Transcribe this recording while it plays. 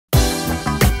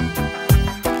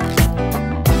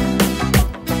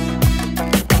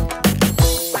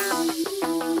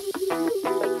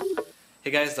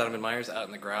Hey guys, Donovan Myers out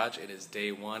in the garage. It is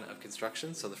day one of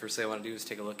construction, so the first thing I want to do is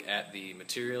take a look at the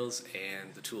materials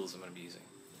and the tools I'm going to be using.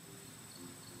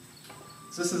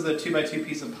 So this is the 2x2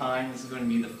 piece of pine. This is going to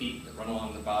be the feet that run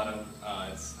along the bottom.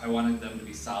 I wanted them to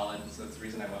be solid, so that's the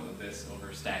reason I went with this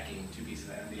over stacking two pieces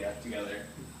of MDF together.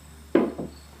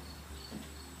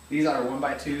 These are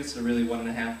 1x2s, so really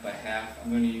 1.5 by half.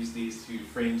 I'm going to use these to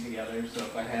frame together, so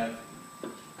if I have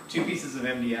two pieces of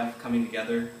MDF coming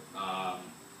together,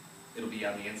 it'll be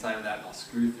on the inside of that, and I'll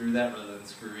screw through that rather than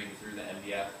screwing through the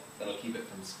MDF. That'll keep it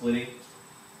from splitting.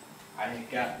 I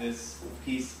got this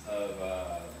piece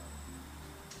of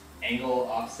angle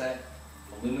offset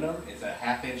aluminum. It's a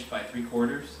 1/2 inch by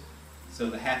 3/4. So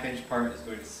the 1/2 inch part is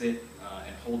going to sit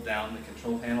and hold down the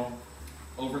control panel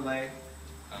overlay.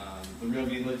 The real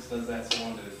Vewlix does that, so I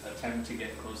wanted to attempt to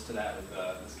get close to that with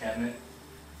this cabinet.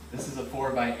 This is a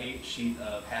 4x8 sheet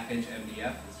of 1/2 inch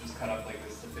MDF. It's just cut up like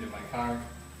this to fit in my car.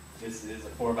 This is a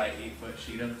 4x8 foot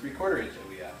sheet of 3/4 inch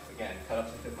MDF. Again, cut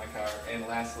up to fit my car. And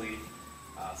lastly,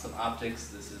 some optics.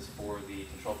 This is for the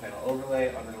control panel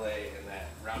overlay, underlay, and that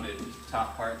rounded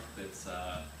top part that's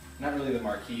not really the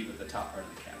marquee, but the top part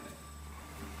of the cabinet.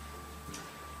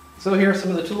 So here are some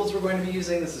of the tools we're going to be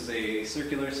using. This is a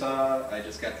circular saw. I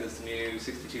just got this new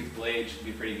 60-tooth blade. Should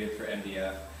be pretty good for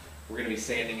MDF. We're going to be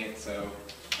sanding it, so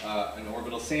an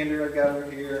orbital sander I've got over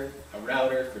here, a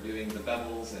router for doing the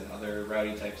bevels and other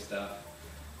rowdy type stuff,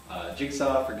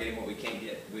 jigsaw for getting what we can't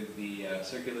get with the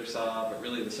circular saw, but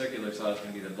really the circular saw is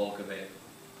going to be the bulk of it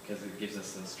because it gives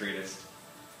us the straightest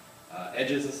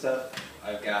edges and stuff.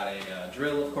 I've got a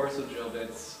drill, of course, with drill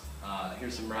bits.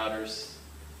 Here's some router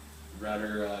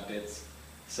bits.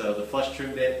 So the flush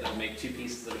trim bit, that'll make two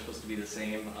pieces that are supposed to be the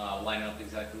same, line up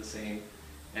exactly the same.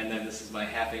 And then this is my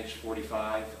 1/2 inch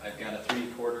 45. I've got a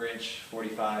 3/4 inch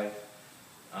 45,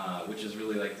 which is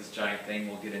really like this giant thing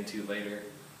we'll get into later.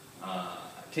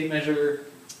 Tape measure,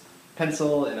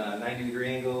 pencil, and a 90-degree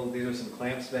angle. These are some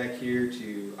clamps back here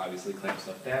to obviously clamp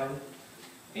stuff down.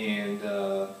 And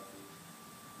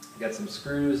got some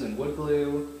screws and wood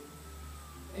glue.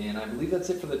 And I believe that's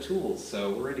it for the tools.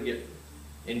 So we're ready to get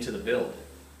into the build.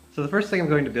 So the first thing I'm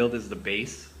going to build is the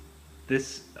base.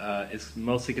 This is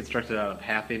mostly constructed out of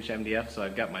 1/2 inch MDF, so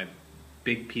I've got my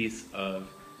big piece of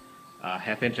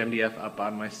 1/2 inch MDF up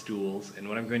on my stools, and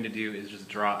what I'm going to do is just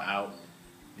draw out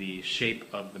the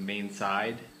shape of the main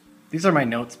side. These are my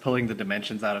notes pulling the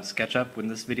dimensions out of SketchUp. When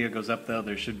this video goes up though,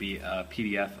 there should be a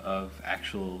PDF of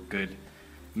actual good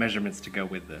measurements to go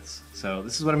with this. So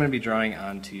this is what I'm going to be drawing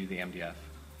onto the MDF.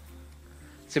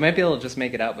 So you might be able to just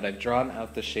make it out, but I've drawn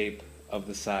out the shape of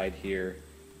the side here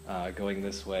going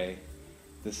this way.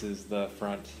 This is the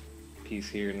front piece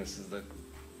here, and this is the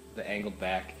angled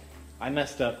back. I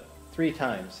messed up 3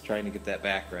 times trying to get that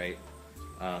back right.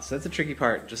 So that's a tricky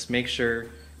part. Just make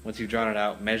sure, once you've drawn it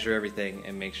out, measure everything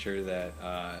and make sure that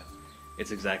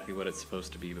it's exactly what it's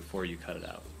supposed to be before you cut it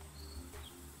out.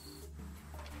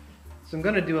 So I'm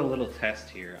going to do a little test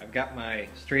here. I've got my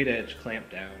straight edge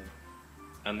clamped down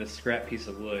on this scrap piece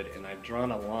of wood, and I've drawn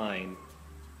a line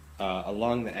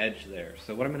along the edge there.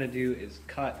 So what I'm going to do is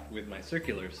cut with my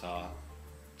circular saw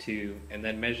and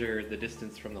then measure the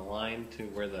distance from the line to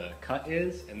where the cut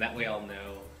is, and that way I'll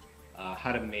know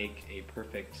how to make a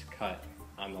perfect cut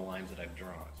on the lines that I've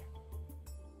drawn.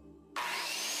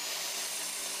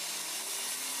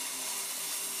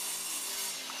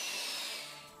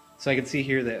 So I can see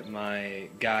here that my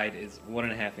guide is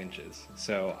 1.5 inches.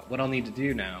 So what I'll need to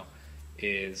do now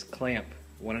is clamp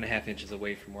 1.5 inches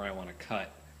away from where I want to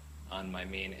cut on my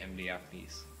main MDF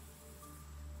piece.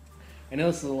 I know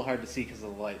this is a little hard to see because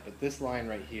of the light, but this line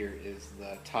right here is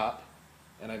the top,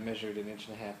 and I've measured 1.5 inches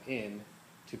in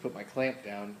to put my clamp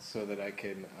down so that I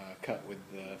can cut with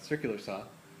the circular saw.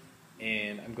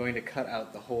 And I'm going to cut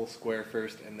out the whole square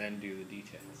first and then do the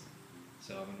details.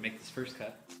 So I'm going to make this first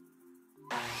cut.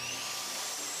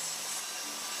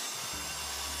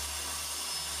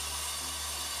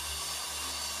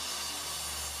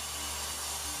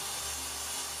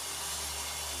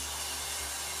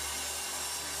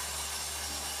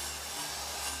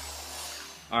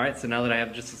 Alright, so now that I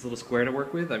have just this little square to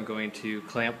work with, I'm going to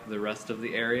clamp the rest of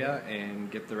the area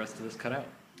and get the rest of this cut out.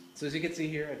 So as you can see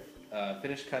here, I've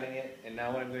finished cutting it, and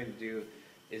now what I'm going to do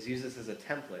is use this as a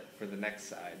template for the next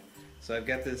side. So I've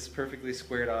got this perfectly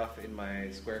squared off in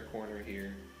my square corner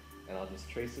here, and I'll just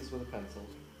trace this with a pencil.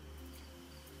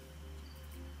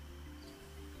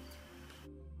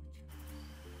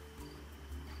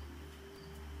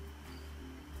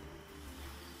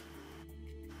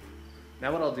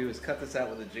 Now what I'll do is cut this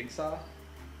out with a jigsaw.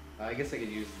 I guess I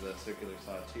could use the circular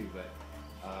saw too, but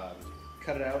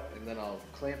cut it out, and then I'll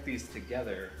clamp these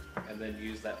together and then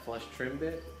use that flush trim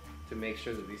bit to make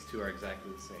sure that these two are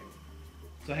exactly the same.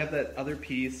 So I have that other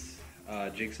piece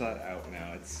jigsawed out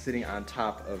now. It's sitting on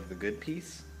top of the good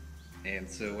piece, and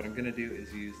so what I'm going to do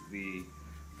is use the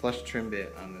flush trim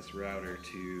bit on this router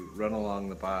to run along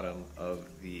the bottom of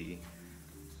the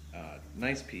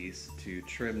nice piece to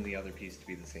trim the other piece to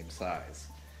be the same size.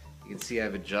 You can see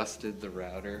I've adjusted the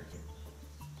router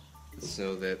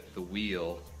so that the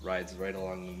wheel rides right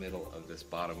along the middle of this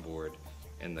bottom board,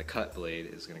 and the cut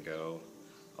blade is going to go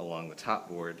along the top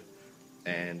board,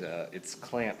 and it's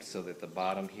clamped so that the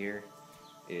bottom here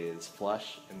is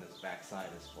flush and this back side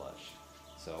is flush.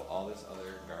 So all this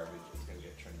other garbage is going to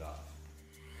get trimmed off.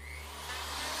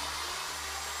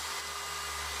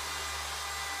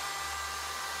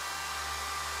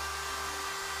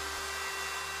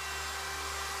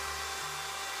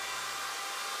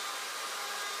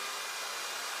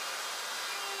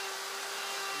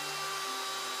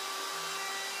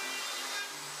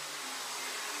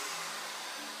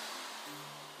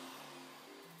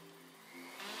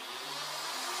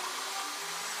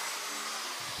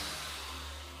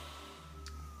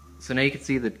 So now you can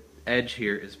see the edge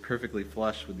here is perfectly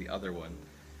flush with the other one.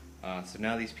 So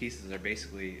now these pieces are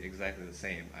basically exactly the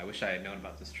same. I wish I had known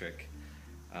about this trick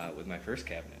with my first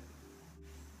cabinet.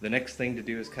 The next thing to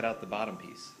do is cut out the bottom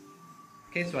piece.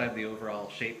 Okay, so I have the overall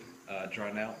shape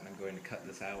drawn out, and I'm going to cut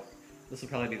this out. This will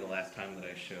probably be the last time that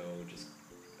I show just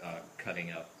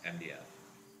cutting up MDF.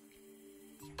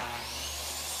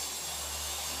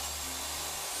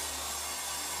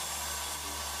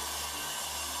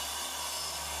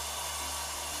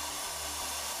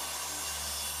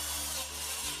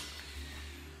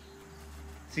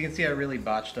 So you can see I really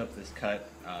botched up this cut.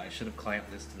 I should have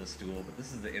clamped this to the stool, but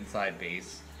this is the inside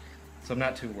base, so I'm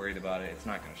not too worried about it. It's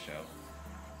not going to show.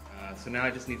 So now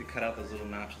I just need to cut out those little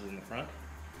notches in the front.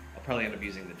 I'll probably end up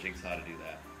using the jigsaw to do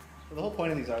that. So the whole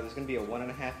point of these are there's going to be a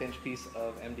 1.5 inch piece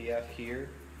of MDF here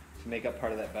to make up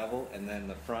part of that bevel, and then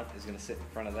the front is going to sit in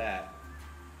front of that.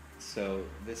 So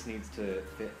this needs to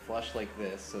fit flush like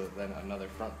this, so that then another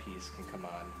front piece can come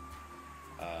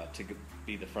on to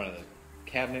be the front of the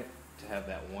cabinet, to have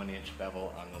that 1 inch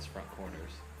bevel on those front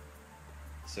corners.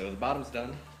 So the bottom's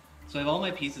done. So I have all my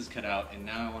pieces cut out, and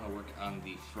now I want to work on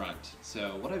the front.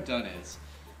 So what I've done is,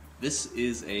 this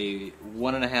is a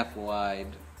 1.5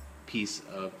 wide piece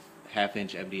of 1/2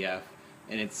 inch MDF,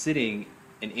 and it's sitting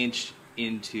 1 inch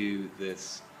into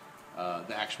this,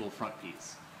 the actual front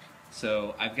piece.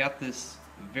 So I've got this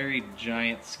very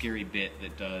giant scary bit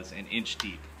that does 1 inch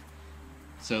deep.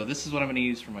 So this is what I'm going to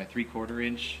use for my 3/4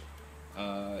 inch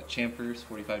chamfers,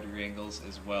 45-degree angles,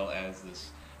 as well as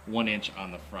this 1 inch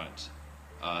on the front.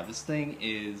 This thing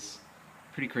is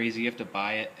pretty crazy. You have to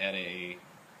buy it at a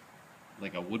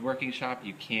woodworking shop.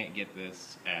 You can't get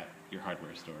this at your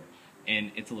hardware store,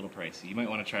 and it's a little pricey. You might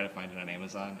want to try to find it on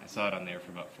Amazon. I saw it on there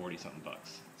for about 40-something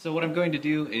bucks. So what I'm going to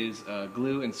do is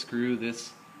glue and screw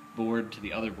this board to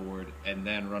the other board, and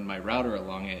then run my router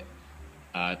along it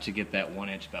to get that 1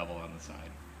 inch bevel on the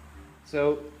side.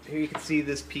 So here you can see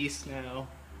this piece now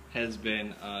has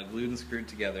been glued and screwed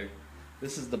together.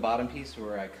 This is the bottom piece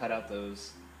where I cut out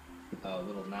those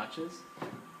little notches,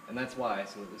 and that's why,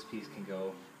 so that this piece can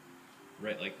go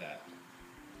right like that.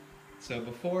 So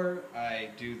before I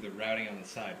do the routing on the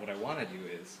side, what I want to do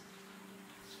is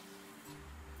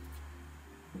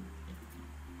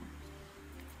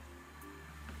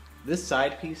this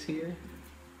side piece here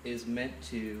is meant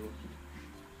to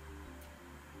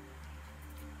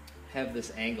have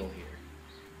this angle here.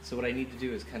 So what I need to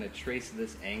do is kind of trace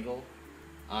this angle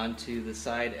onto the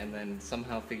side, and then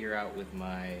somehow figure out with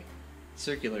my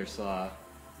circular saw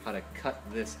how to cut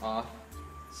this off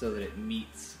so that it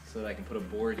meets, so that I can put a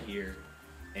board here,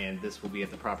 and this will be at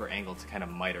the proper angle to kind of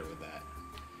miter with that.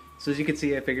 So as you can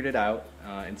see, I figured it out.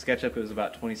 In SketchUp it was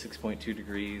about 26.2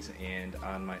 degrees, and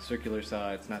on my circular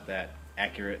saw it's not that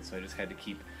accurate, so I just had to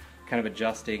keep kind of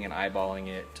adjusting and eyeballing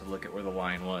it to look at where the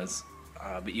line was.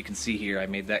 But you can see here I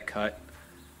made that cut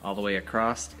all the way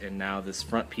across, and now this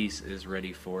front piece is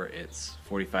ready for its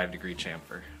 45-degree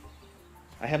chamfer.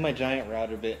 I have my giant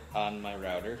router bit on my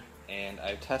router, and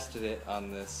I've tested it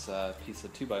on this piece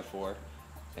of 2x4,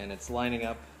 and it's lining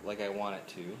up like I want it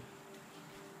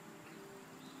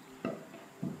to.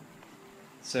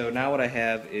 So now what I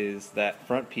have is that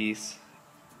front piece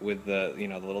with the the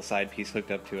little side piece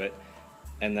hooked up to it,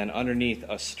 and then underneath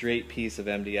a straight piece of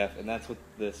MDF, and that's what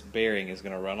this bearing is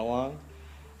going to run along,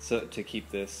 so to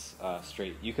keep this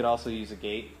straight. You could also use a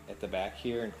gate at the back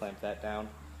here and clamp that down.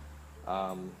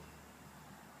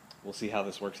 We'll see how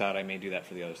this works out. I may do that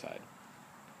for the other side.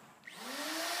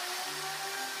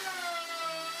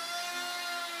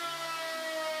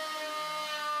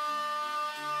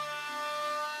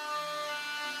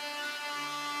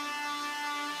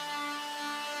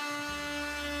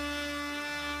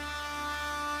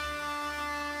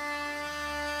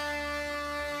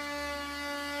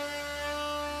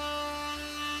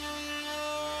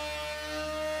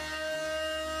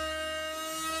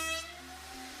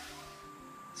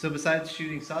 So besides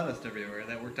shooting sawdust everywhere,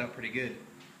 that worked out pretty good.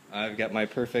 I've got my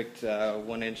perfect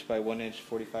 1 inch by 1 inch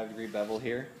 45-degree bevel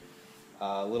here.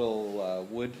 A little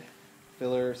wood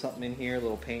filler or something in here, a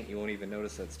little paint. You won't even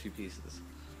notice that's 2 pieces.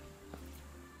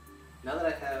 Now that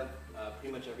I have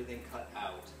pretty much everything cut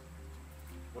out,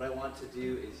 what I want to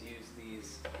do is use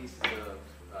these pieces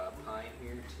of pine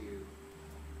here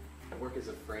to work as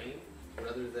a frame,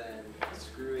 rather than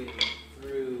screwing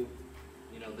through,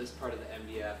 this part of the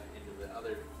MDF into the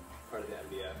other part of the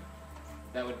MDF.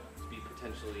 That would be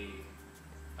potentially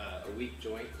a weak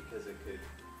joint because it could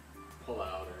pull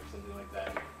out or something like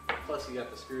that. Plus you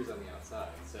got the screws on the outside.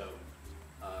 So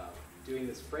doing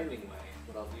this framing way,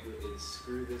 what I'll do is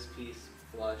screw this piece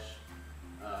flush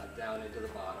down into the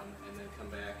bottom and then come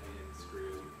back and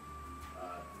screw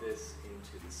this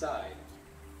into the side,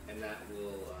 and that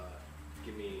will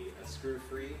give me a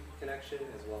screw-free connection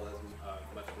as well as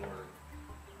much more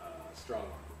strong.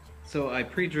 So I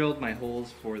pre-drilled my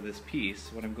holes for this piece.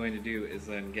 What I'm going to do is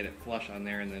then get it flush on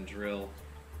there and then drill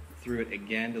through it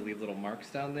again to leave little marks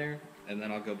down there, and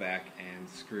then I'll go back and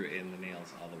screw in the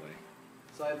nails all the way.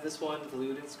 So I have this one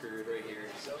glued and screwed right here,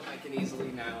 so I can easily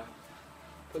now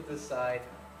put this side,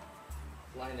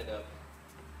 line it up,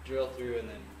 drill through, and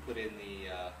then put in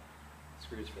the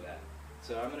screws for that.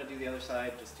 So I'm going to do the other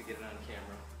side just to get it on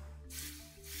camera.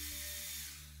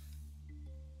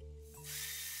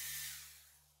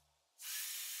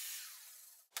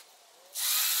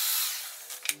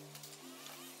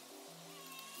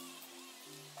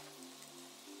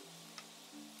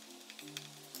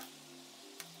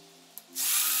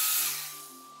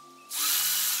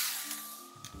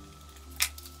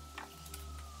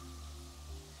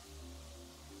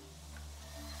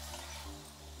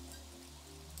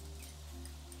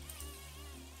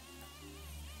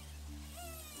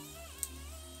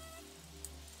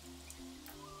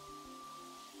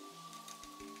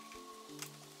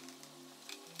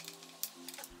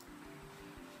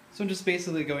 So I'm just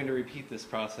basically going to repeat this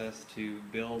process to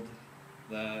build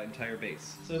the entire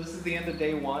base. So this is the end of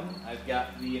day 1. I've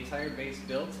got the entire base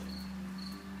built.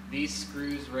 These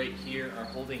screws right here are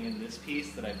holding in this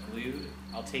piece that I've glued.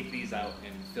 I'll take these out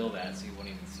and fill that so you won't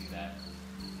even see that.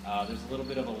 There's a little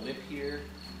bit of a lip here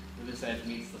where this edge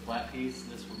meets the flat piece.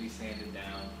 This will be sanded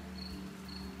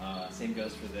down. Same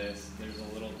goes for this. There's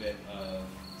a little bit of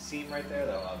seam right there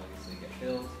that will obviously get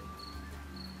filled.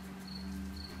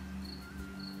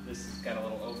 This has got a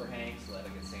little overhang so that'll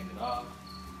get sanded off.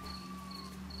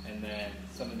 And then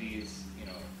some of these,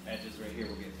 edges right here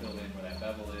will get filled in where that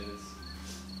bevel is.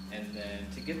 And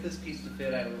then to get this piece to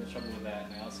fit, I had a little trouble with that.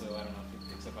 And I don't know if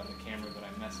it picks up on the camera, but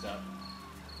I messed up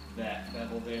that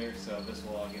bevel there. So this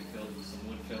will all get filled with some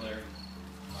wood filler.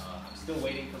 I'm still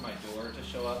waiting for my door to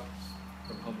show up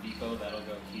from Home Depot. That'll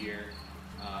go here.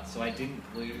 So I didn't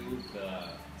glue the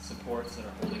supports that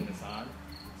are holding this on,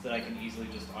 so that I can easily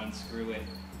just unscrew it,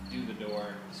 do the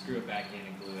door, screw it back in,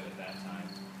 and glue it at that time.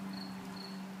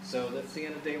 So that's the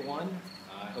end of day 1.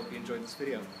 I hope you enjoyed this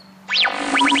video.